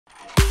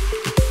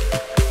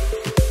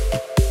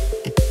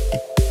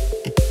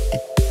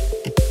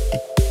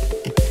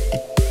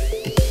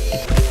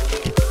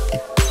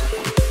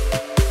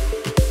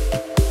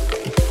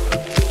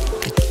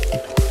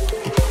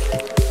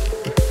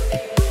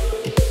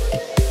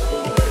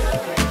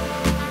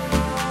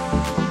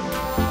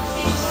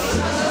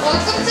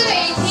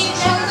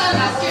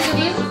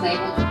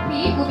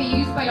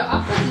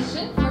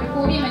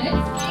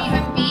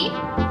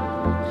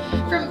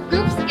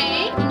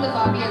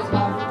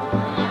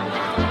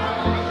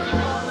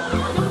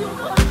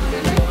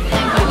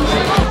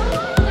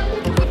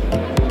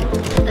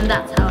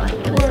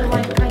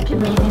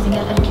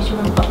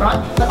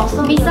front, but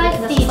also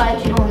besides the side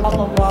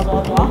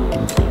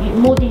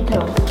more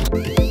details.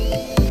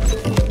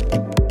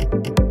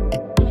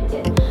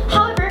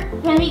 However,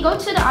 when we go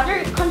to the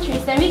other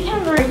countries, then we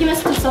can learn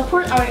arguments to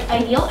support our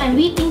ideal, and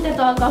we think that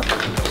the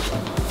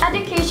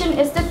education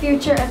is the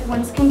future of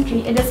one's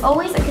country. It is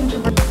always a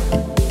controversy.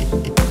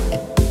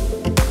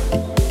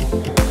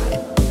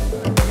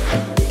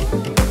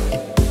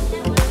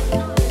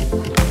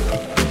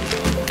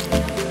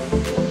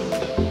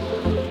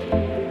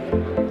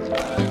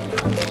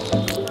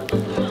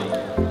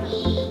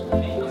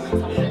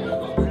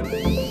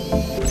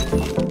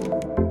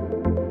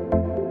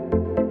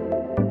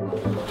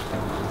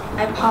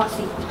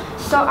 Policy.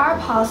 So our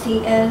policy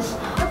is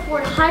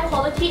afford high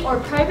quality or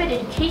private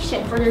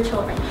education for their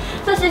children.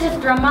 Thus, it is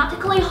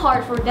dramatically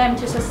hard for them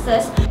to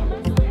success.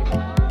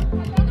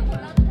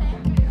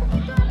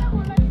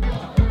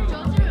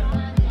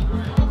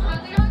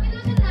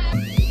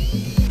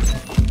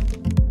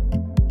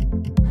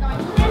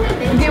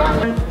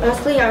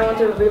 Lastly, I want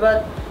to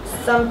rebut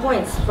some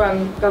points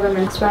from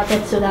government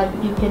Bracket so that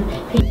you can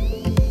pay.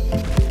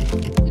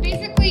 So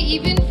basically,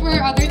 even for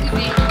other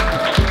debates,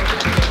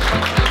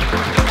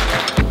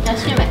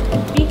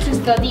 to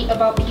study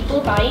about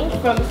people buying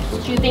from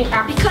shooting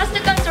apps. Because the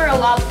guns are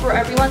allowed for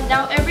everyone,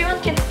 now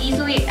everyone can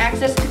easily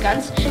access to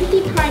guns. If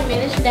the prime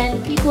minister,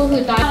 then people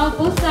who die. Now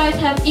both sides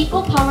have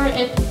equal power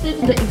if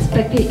the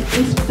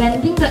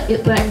expanding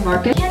the black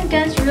market. Can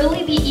guns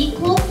really be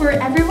equal for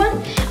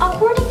everyone?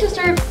 According to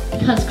surveys,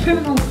 because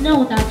criminals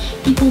know that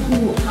people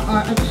who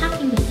are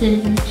attacking the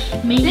citizens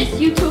may. This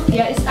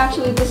utopia is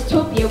actually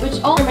dystopia,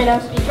 which all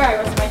Madam Speaker, I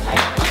rest my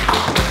time.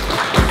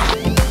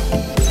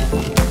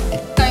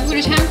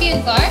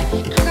 champion 걸.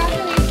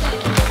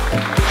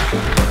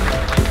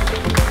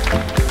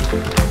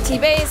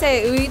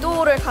 디베이트의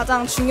의도를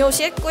가장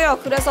중요시했고요.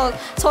 그래서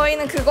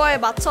저희는 그거에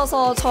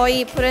맞춰서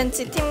저희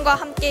브랜치 팀과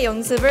함께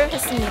연습을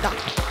했습니다.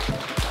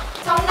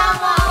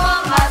 청담어학원